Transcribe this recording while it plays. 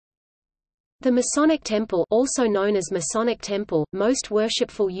The Masonic Temple, also known as Masonic Temple, Most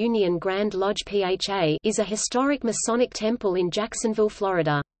Worshipful Union Grand Lodge PHA, is a historic Masonic temple in Jacksonville,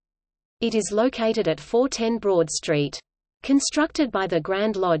 Florida. It is located at 410 Broad Street. Constructed by the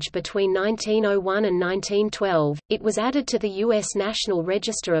Grand Lodge between 1901 and 1912, it was added to the U.S. National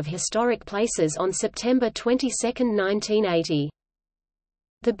Register of Historic Places on September 22, 1980.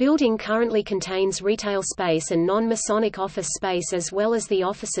 The building currently contains retail space and non-Masonic office space as well as the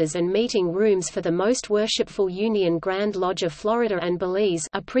offices and meeting rooms for the Most Worshipful Union Grand Lodge of Florida and Belize,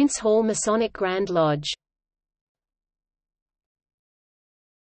 a Prince Hall Masonic Grand Lodge.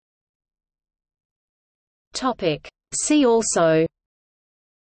 See also: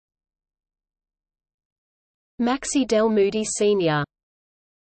 Maxey Del Moody Sr.